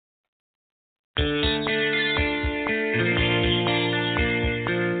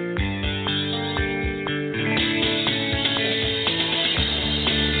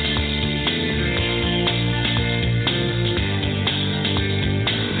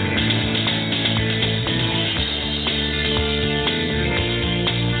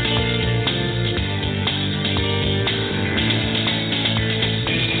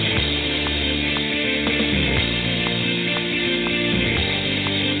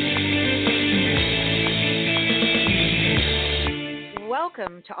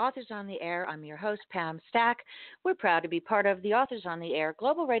welcome to Authors on the Air. I'm your host, Pam Stack. We're proud to be part of the Authors on the Air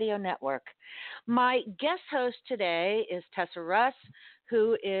Global Radio Network. My guest host today is Tessa Russ,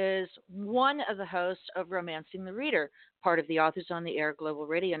 who is one of the hosts of Romancing the Reader, part of the Authors on the Air Global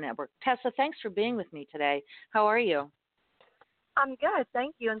Radio Network. Tessa, thanks for being with me today. How are you? I'm good,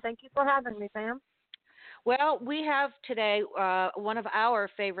 thank you, and thank you for having me, Pam. Well, we have today one of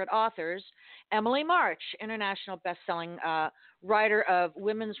our favorite authors, Emily March, international best-selling writer of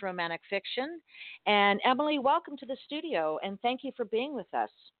women's romantic fiction. And Emily, welcome to the studio, and thank you for being with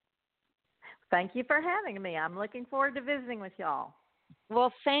us. Thank you for having me. I'm looking forward to visiting with y'all.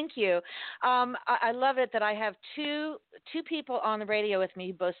 Well, thank you. I love it that I have two people on the radio with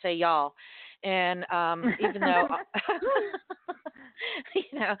me who both say y'all, and even though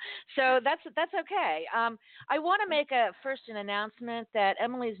so that's okay. I want to make first an announcement that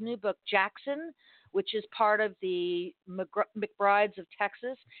Emily's new book, Jackson, which is part of the McBrides of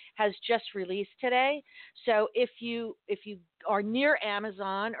Texas, has just released today. So if you are near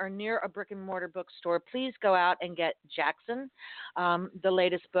Amazon or near a brick and mortar bookstore, please go out and get Jackson, the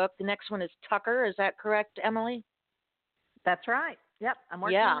latest book. The next one is Tucker. Is that correct, Emily? That's right. Yep, I'm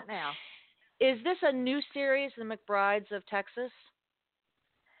working on it now. Is this a new series, the McBrides of Texas?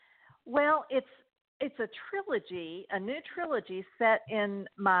 Well, it's a trilogy, a new trilogy set in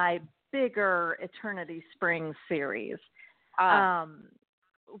my bigger Eternity Springs series.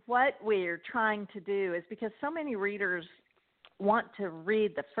 What we're trying to do is, because so many readers want to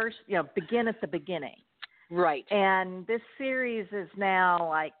read the first, begin at the beginning. Right. And this series is now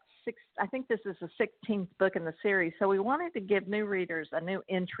like I think this is the 16th book in the series, so we wanted to give new readers a new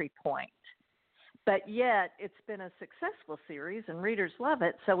entry point. But yet it's been a successful series and readers love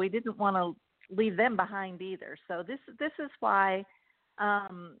it, so we didn't want to leave them behind either. So this is why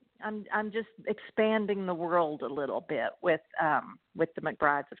I'm just expanding the world a little bit with the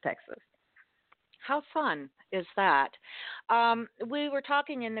McBrides of Texas. How fun is that? We were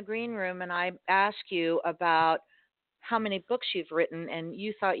talking in the green room, and I asked you about how many books you've written, and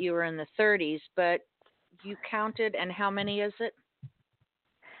you thought you were in the 30s, but you counted, and how many is it?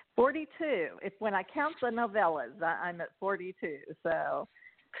 42. When I count the novellas, I'm at 42. So,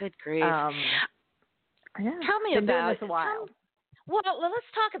 good grief. Yeah, tell me been about doing this a while. Well,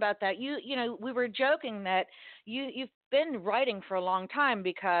 let's talk about that. You know, we were joking that you've been writing for a long time,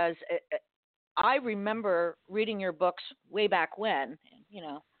 because I remember reading your books way back when. You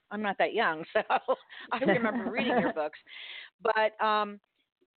know, I'm not that young, so I remember reading your books. But tell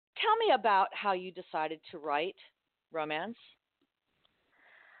me about how you decided to write romance.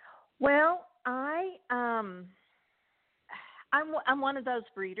 Well, I'm one of those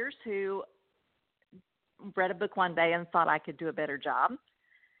readers who read a book one day and thought I could do a better job.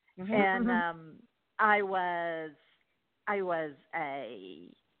 Mm-hmm. And I was a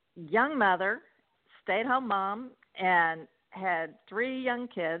young mother, stay-at-home mom, and had 3 young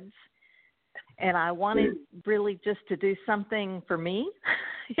kids, and I wanted really just to do something for me.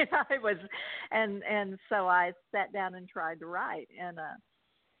 And so I sat down and tried to write, and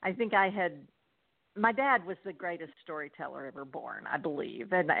I think my dad was the greatest storyteller ever born, I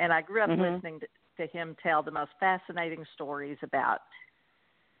believe. And I grew up listening to him tell the most fascinating stories about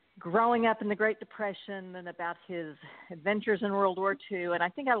growing up in the Great Depression and about his adventures in World War II. And I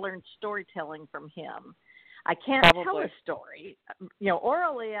think I learned storytelling from him. I can't tell a story,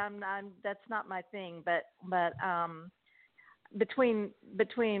 orally. That's not my thing. But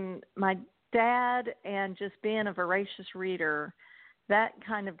between my dad and just being a voracious reader, that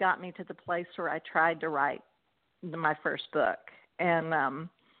kind of got me to the place where I tried to write my first book. And I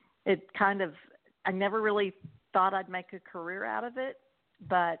never really thought I'd make a career out of it,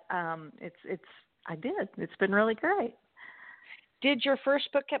 but I did. It's been really great. Did your first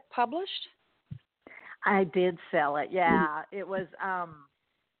book get published? I did sell it. Yeah, it was.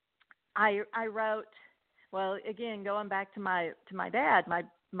 I wrote. Well, again, going back to my dad,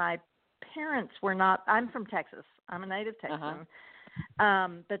 my parents were not. I'm from Texas. I'm a native Texan.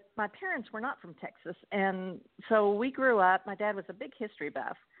 But my parents were not from Texas, and so we grew up. My dad was a big history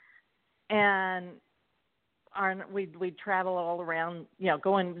buff, and we'd travel all around,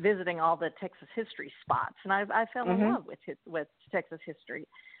 going visiting all the Texas history spots, and I fell in love with Texas history.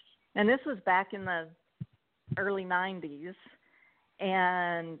 And this was back in the early 90s,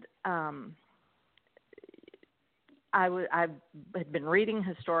 and I had been reading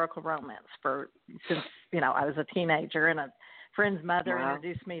historical romance since I was a teenager, and a friend's mother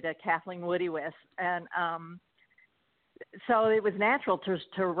introduced me to Kathleen Woody West, and so it was natural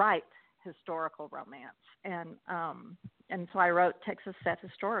to write historical romance, and so I wrote Texas set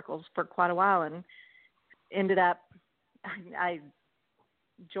historicals for quite a while, and ended up I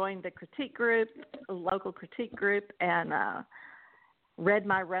joined a local critique group, and read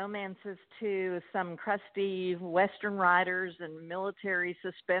my romances to some crusty Western writers and military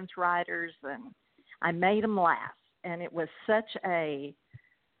suspense writers, and I made them laugh. And it was such an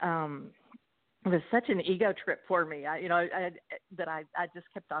ego trip for me. I just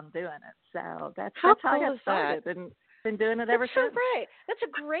kept on doing it. So that's how I got started, and been doing it ever since. Right. That's a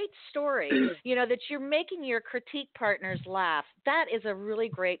great story. That you're making your critique partners laugh. That is a really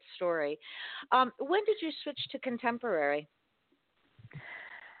great story. When did you switch to contemporary?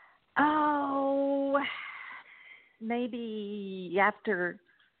 Oh, maybe after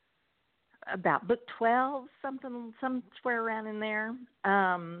about book 12, somewhere around in there.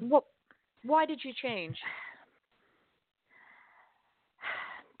 Why did you change?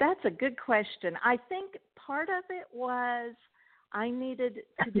 That's a good question. I think part of it was I needed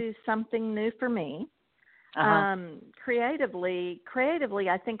to do something new for me. Creatively,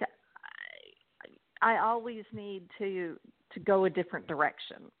 I think I always need to go a different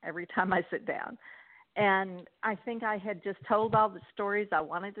direction every time I sit down. And I think I had just told all the stories I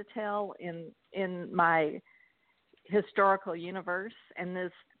wanted to tell in my historical universe, and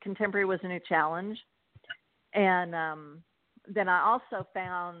this contemporary was a new challenge. And then I also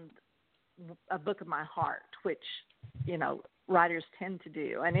found a book of my heart, which, writers tend to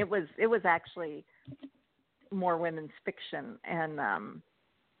do. And it was actually more women's fiction. And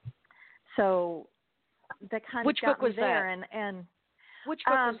so that kind Which of got book was me there. That? And which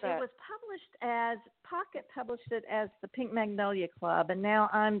book was that? It was Pocket published it as the Pink Magnolia Club, and now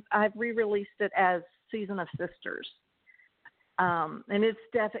I've re-released it as Season of Sisters. And it's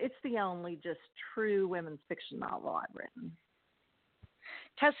the only just true women's fiction novel I've written.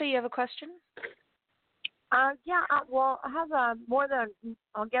 Tessa, you have a question? Yeah. Well, I have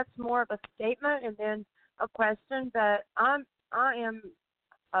more of a statement and then a question. But I am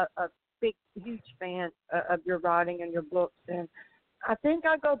a huge fan of your writing and your books, and I think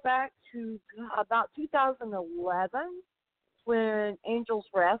I go back to about 2011 when Angel's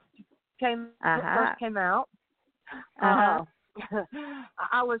Rest first came out. I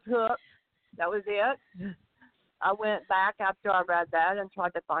was hooked. That was it. I went back after I read that and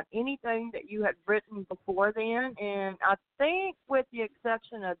tried to find anything that you had written before then, and I think with the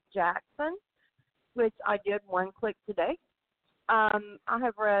exception of Jackson, which I did one click today, I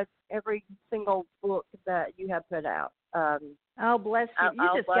have read every single book that you have put out. Oh, bless you. You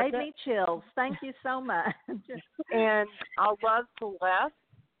just gave me chills. Thank you so much. And I love Celeste.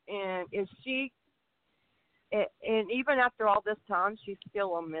 And is she, and even after all this time, she's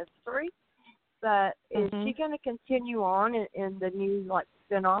still a mystery. But is she going to continue on in the new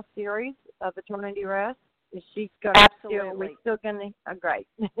spin-off series of Eternity Rest? Is she going to Absolutely. Still going to? Great.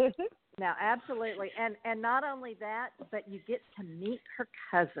 No, absolutely. And not only that, but you get to meet her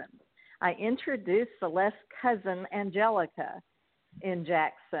cousin. I introduced Celeste's cousin, Angelica, in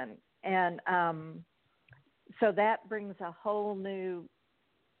Jackson. And so that brings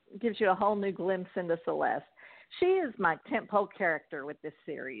gives you a whole new glimpse into Celeste. She is my tentpole character with this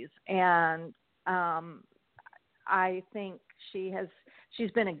series. And I think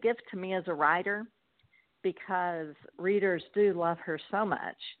she's been a gift to me as a writer because readers do love her so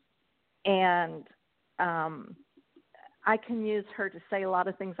much. And I can use her to say a lot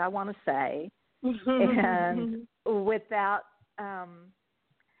of things I want to say, and without,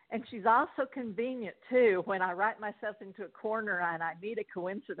 and she's also convenient too. When I write myself into a corner and I need a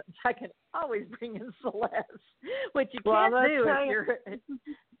coincidence, I can always bring in Celeste, which you can't do if you're.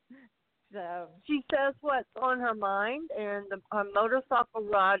 So she says what's on her mind, and her motorcycle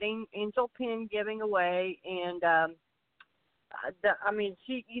riding, angel pin giving away, and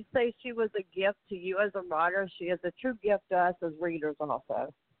you say she was a gift to you as a writer. She is a true gift to us as readers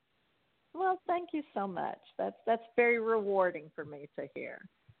also. Well, thank you so much. That's very rewarding for me to hear.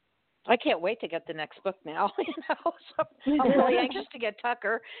 I can't wait to get the next book now. So I'm really anxious to get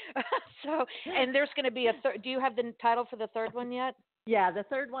Tucker. And there's going to be a third. Do you have the title for the third one yet? Yeah, the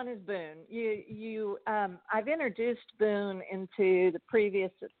third one is Boone. I've introduced Boone into the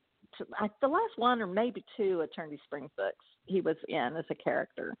previous, the last one or maybe two Eternity Springs books he was in as a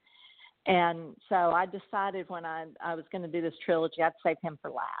character. And so I decided when I was going to do this trilogy, I'd save him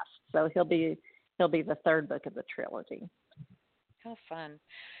for last. So he'll be the third book of the trilogy. How fun.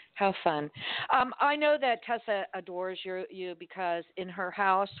 How fun. I know that Tessa adores you because in her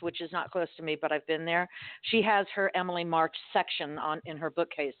house, which is not close to me, but I've been there, she has her Emily March section in her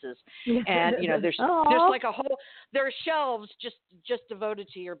bookcases. And, there's like there are shelves just devoted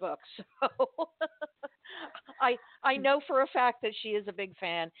to your books. So I know for a fact that she is a big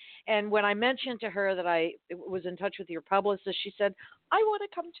fan. And when I mentioned to her that I was in touch with your publicist, she said, "I want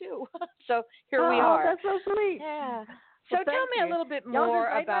to come too." So here we Oh, are. that's so sweet. Yeah. So Well, tell thank me a you. little bit Y'all more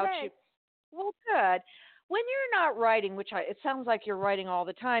just made my about day. you. Well, good. When you're not writing, it sounds like you're writing all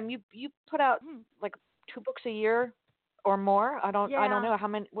the time. You put out like 2 books a year or more. I don't Yeah, know how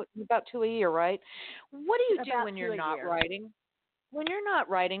many. About 2 a year, right? What do you do about when you're 2 a not year. writing? When you're not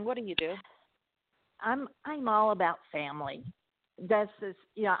writing, what do you do? I'm all about family. That's just,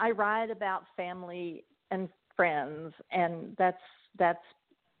 I write about family and friends, and that's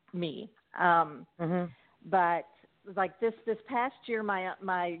me. Mhm. But like this past year,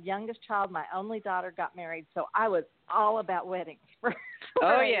 my youngest child, my only daughter, got married, so I was all about weddings Oh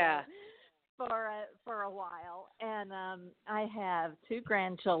for yeah. for a while, and I have 2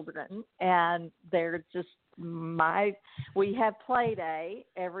 grandchildren, and they're just we have play day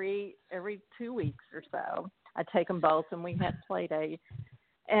every 2 weeks or so. I take them both, and we have play day,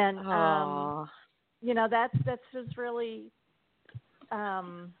 and Oh. that's just really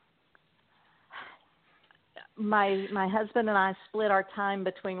my husband and I split our time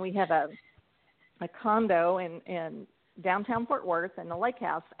between, we have a condo in downtown Fort Worth and a lake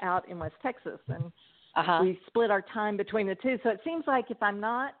house out in West Texas, and Uh-huh. we split our time between the two. So it seems like if I'm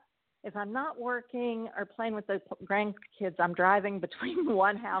not working or playing with the grandkids, I'm driving between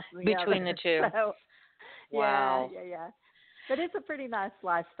one house and the Between other. the two. So Wow. yeah. But it's a pretty nice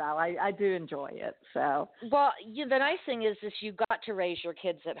lifestyle. I do enjoy it. So Well, the nice thing is you got to raise your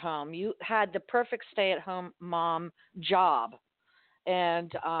kids at home. You had the perfect stay-at-home mom job,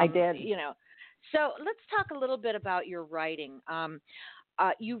 and I did. So let's talk a little bit about your writing.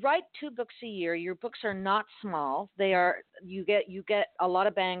 You write 2 books a year. Your books are not small. They are. You get a lot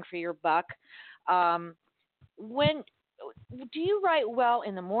of bang for your buck. When do you write well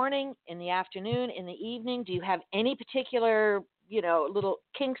in the morning, in the afternoon, in the evening? Do you have any particular, little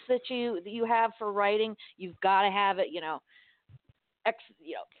kinks that you have for writing? You've got to have it,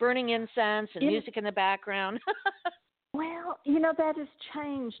 burning incense and music in the background. Well, that has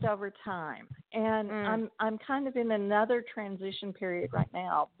changed over time, and I'm kind of in another transition period right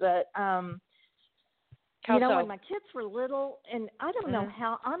now. But How so? when my kids were little, and I don't know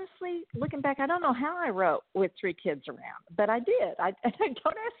how. Honestly, looking back, I don't know how I wrote with 3 kids around, but I did. I don't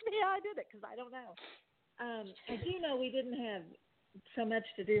ask me how I did it because I don't know. I do know we didn't have so much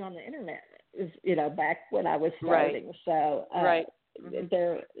to do on the internet, back when I was starting. Right. So Right.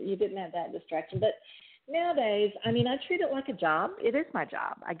 there you didn't have that distraction, but. Nowadays, I treat it like a job. It is my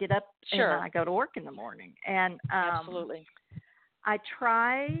job. I get up and I go to work in the morning. And Absolutely. I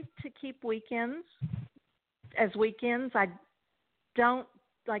try to keep weekends as weekends. I don't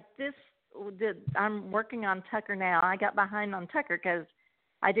like this. I'm working on Tucker now. I got behind on Tucker because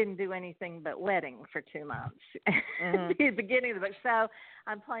I didn't do anything but wedding for 2 months at the beginning of the book. So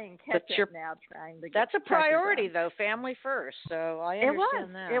I'm playing catch up now, trying to get That's a priority, done. though. Family first. So I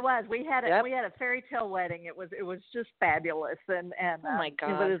understand that. It was. We had a fairy tale wedding. It was just fabulous, and oh my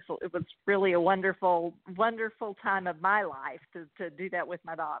God, it was really a wonderful time of my life to do that with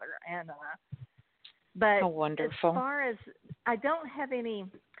my daughter. And but how wonderful. as far as I don't have any,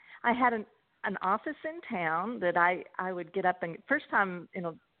 I had an office in town that I would get up and first time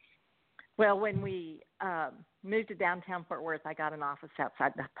when we moved to downtown Fort Worth, I got an office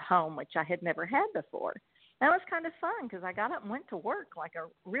outside the home, which I had never had before. That was kind of fun because I got up and went to work like a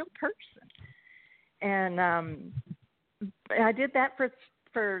real person. And I did that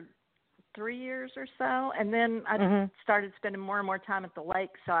for 3 years or so, and then I started spending more and more time at the lake.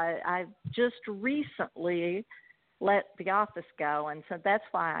 So I just recently let the office go, and so that's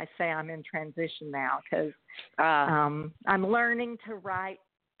why I say I'm in transition now because I'm learning to write.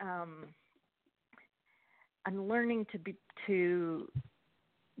 I'm learning to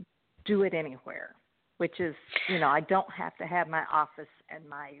do it anywhere, which is, I don't have to have my office and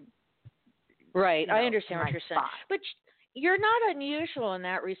my right. I understand what my you're saying, spot. but you're not unusual in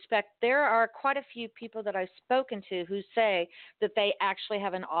that respect. There are quite a few people that I've spoken to who say that they actually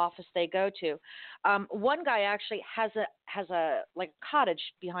have an office they go to. One guy actually has a like cottage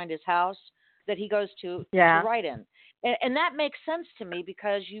behind his house that he goes to write in, and that makes sense to me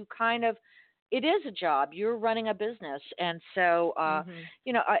because you kind of. It is a job. You're running a business. And so,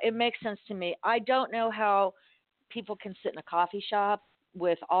 it makes sense to me. I don't know how people can sit in a coffee shop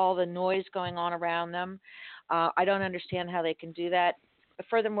with all the noise going on around them. I don't understand how they can do that.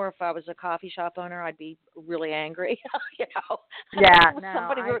 Furthermore, if I was a coffee shop owner, I'd be really angry. Yeah, no.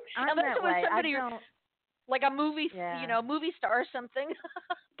 I'm that way. Somebody like a movie, movie star or something.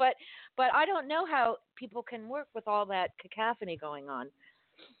 but I don't know how people can work with all that cacophony going on.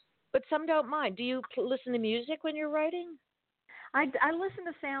 but some don't mind. Do you listen to music when you're writing? I listen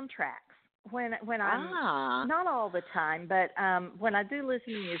to soundtracks when I'm Ah. not all the time, but when I do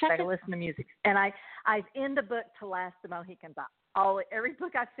listen to music, I listen to music, and I end a book to Last the Mohicans. Every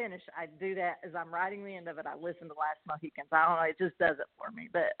book I finish, I do that as I'm writing the end of it. I listen to Last Mohicans. I don't know, it just does it for me.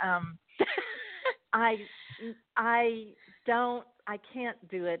 But I can't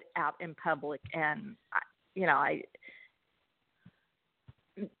do it out in public, and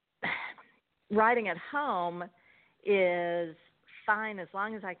writing at home is fine as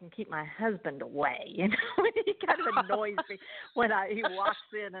long as I can keep my husband away. He kind of annoys me when he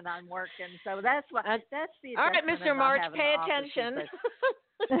walks in and I'm working. So that's the all right, adjustment Mr. of not March, having pay an office attention. is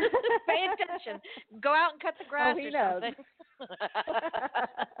Pay attention. Go out and cut the grass he or knows. something.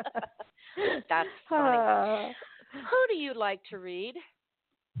 That's funny. Who do you like to read?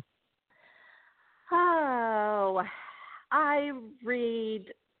 Oh, I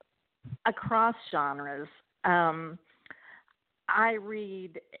read across genres. I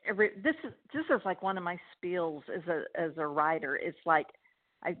read this is like one of my spiels as a writer. It's like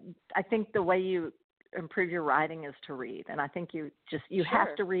I think the way you improve your writing is to read, and I think you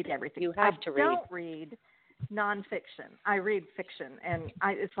have to read everything. You have to read. I don't read nonfiction. I read fiction, and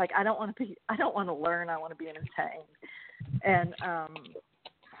it's like I don't want to learn. I want to be entertained. And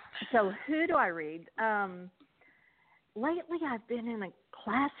so who do I read? Lately, I've been in a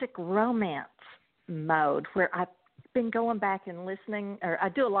classic romance mode where I've been going back and listening, or I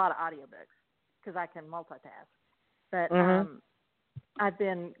do a lot of audiobooks because I can multitask. But I've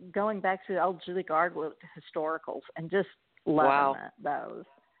been going back to the old Julie Gardwood historicals and just loving those.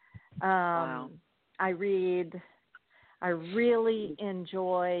 Wow. I really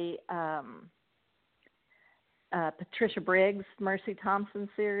enjoy Patricia Briggs' Mercy Thompson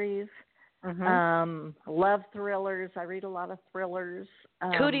series. Love thrillers. I read a lot of thrillers.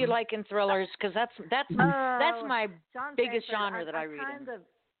 Who do you like in thrillers? Because that's my John biggest Sanford. genre that I read.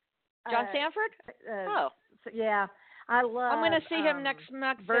 John Sanford? So, yeah, I love. I'm going to see him next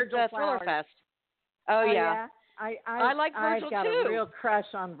Virgil at Thriller Flowers. Fest. Oh yeah. I like Virgil I've got too. a real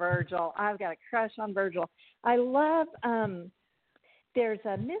crush on Virgil. I've got a crush on Virgil. I love. There's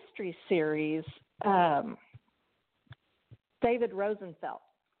a mystery series. David Rosenfeld,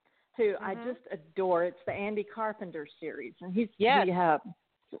 who I just adore. It's the Andy Carpenter series, and he's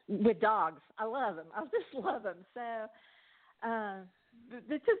with dogs. I love him. I just love him. So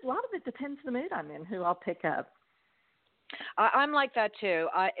it's just, a lot of it depends on the mood I'm in, who I'll pick up. I'm like that too.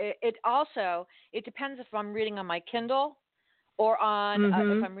 It also depends if I'm reading on my Kindle or on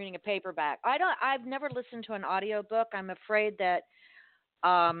if I'm reading a paperback. I've never listened to an audiobook. I'm afraid that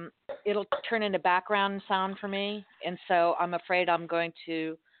it'll turn into background sound for me, and so I'm afraid I'm going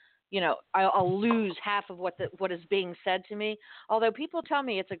to, I'll lose half of what is being said to me. Although people tell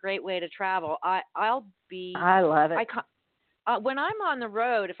me it's a great way to travel, I love it. When I'm on the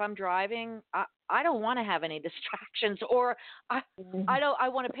road, if I'm driving, I don't want to have any distractions, or I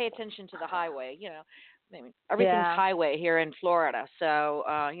want to pay attention to the highway. I mean, everything's highway here in Florida, so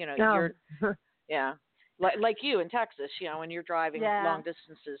you're like you in Texas, when you're driving long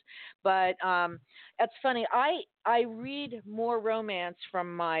distances. But it's funny. I read more romance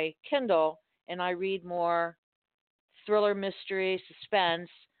from my Kindle, and I read more thriller, mystery, suspense,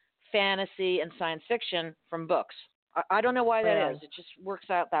 fantasy, and science fiction from books. I don't know why that is. It just works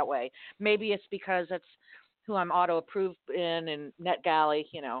out that way. Maybe it's because that's who I'm auto-approved in and NetGalley,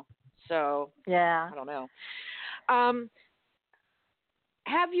 So I don't know.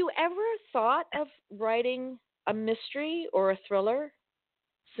 Have you ever thought of writing a mystery or a thriller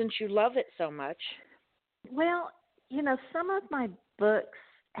since you love it so much? Well, some of my books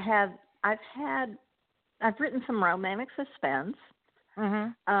I've written some romantic suspense.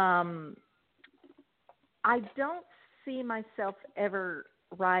 I don't see myself ever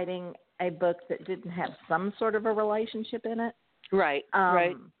writing a book that didn't have some sort of a relationship in it. Right.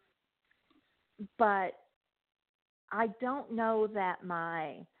 But I don't know that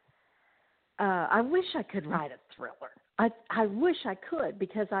I wish I could write a thriller. I wish I could,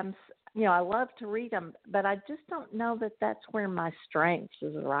 because I love to read them, but I just don't know that that's where my strengths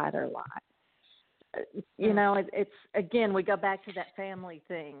as a writer lie. It's again, we go back to that family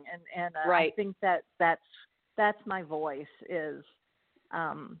thing, and I think that's my voice is.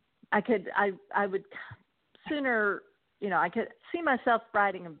 I would sooner, I could see myself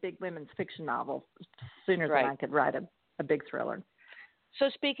writing a big women's fiction novel sooner than I could write a big thriller. So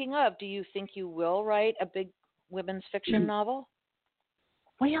speaking of, do you think you will write a big women's fiction novel?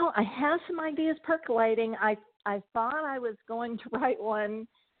 Well, I have some ideas percolating. I thought I was going to write one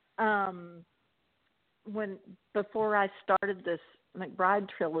before I started this McBride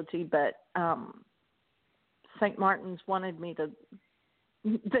trilogy, but St. Martin's wanted me to.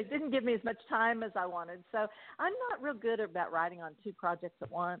 They didn't give me as much time as I wanted, so I'm not real good about writing on 2 projects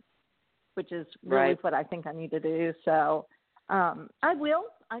at once, which is really what I think I need to do. So I will.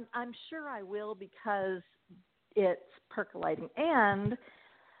 I'm sure I will, because it's percolating, and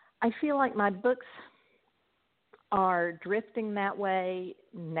I feel like my books are drifting that way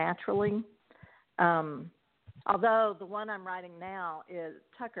naturally. Although the one I'm writing now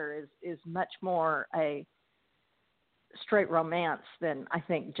Tucker is much more a straight romance than I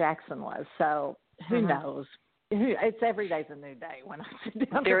think Jackson was. So who knows? It's every day's a new day when I sit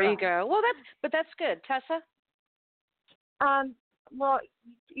down. There you go. Well, that's good. Tessa? Well,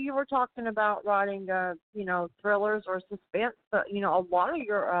 you were talking about writing, thrillers or suspense, but a lot of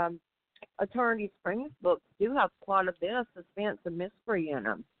your Eternity Springs books do have quite a bit of suspense and mystery in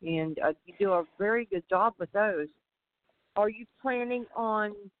them, and you do a very good job with those. Are you planning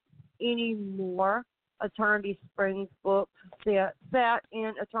on any more Eternity Springs books set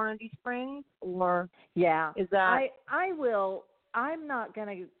in Eternity Springs, or is that? I will. I'm not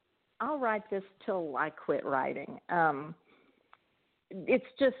gonna. I'll write this till I quit writing. It's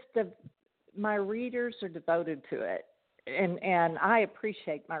just my readers are devoted to it, and I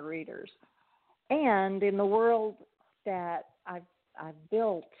appreciate my readers. And in the world that I've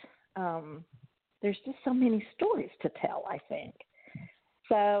built, there's just so many stories to tell, I think.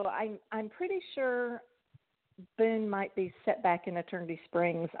 So I'm pretty sure Boone might be set back in Eternity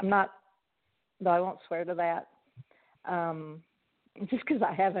Springs. I'm not, though I won't swear to that, just because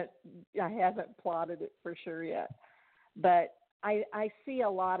I haven't plotted it for sure yet. But I see a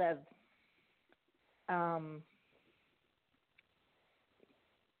lot of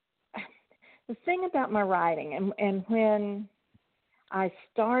the thing about my writing, and when I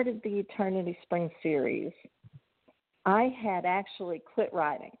started the Eternity Springs series, I had actually quit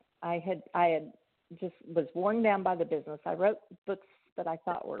writing. I had just was worn down by the business. I wrote books that I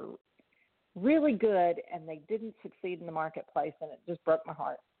thought were really good, and they didn't succeed in the marketplace, and it just broke my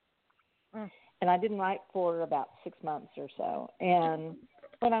heart. And I didn't write for about 6 months or so. And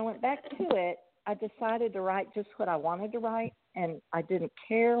when I went back to it, I decided to write just what I wanted to write, and I didn't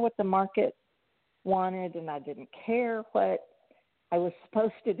care what the market wanted, and I didn't care what I was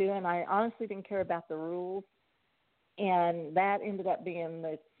supposed to do, and I honestly didn't care about the rules. And that ended up being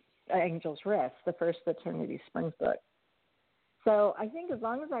the Angel's Rest, the first Eternity Springs book. So I think as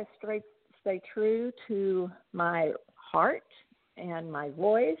long as I stay true to my heart and my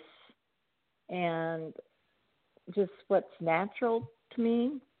voice and just what's natural to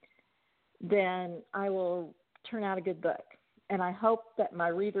me, then I will turn out a good book. And I hope that my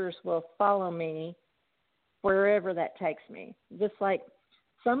readers will follow me wherever that takes me. Just like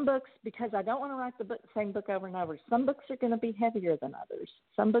some books, because I don't want to write the same book over and over, some books are going to be heavier than others.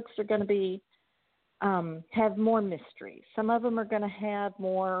 Some books are going to be have more mystery. Some of them are going to have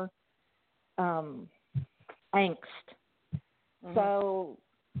more angst. So,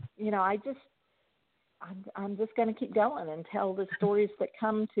 I'm just going to keep going and tell the stories that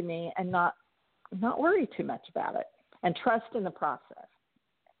come to me, and not worry too much about it, and trust in the process.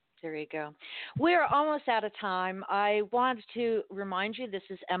 There you go. We're almost out of time. I wanted to remind you, this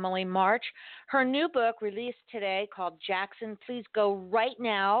is Emily March. Her new book released today called Jackson. Please go right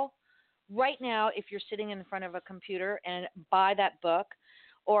now, if you're sitting in front of a computer, and buy that book,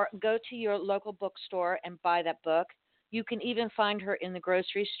 or go to your local bookstore and buy that book. You can even find her in the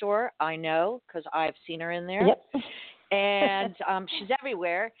grocery store. I know, because I've seen her in there. Yep. And she's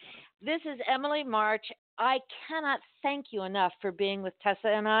everywhere. This is Emily March. I cannot thank you enough for being with Tessa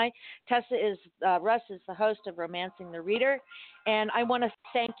and I. Russ is the host of Romancing the Reader, and I want to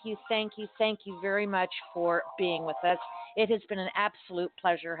thank you very much for being with us. It has been an absolute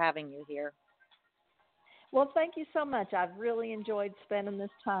pleasure having you here. Well, thank you so much. I've really enjoyed spending this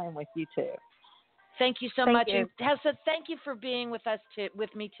time with you too. Thank you so much. And Tessa, thank you for being with us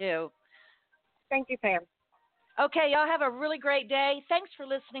with me too. Thank you, Pam. Okay, y'all have a really great day. Thanks for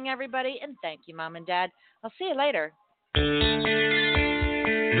listening, everybody, and thank you, Mom and Dad. I'll see you later.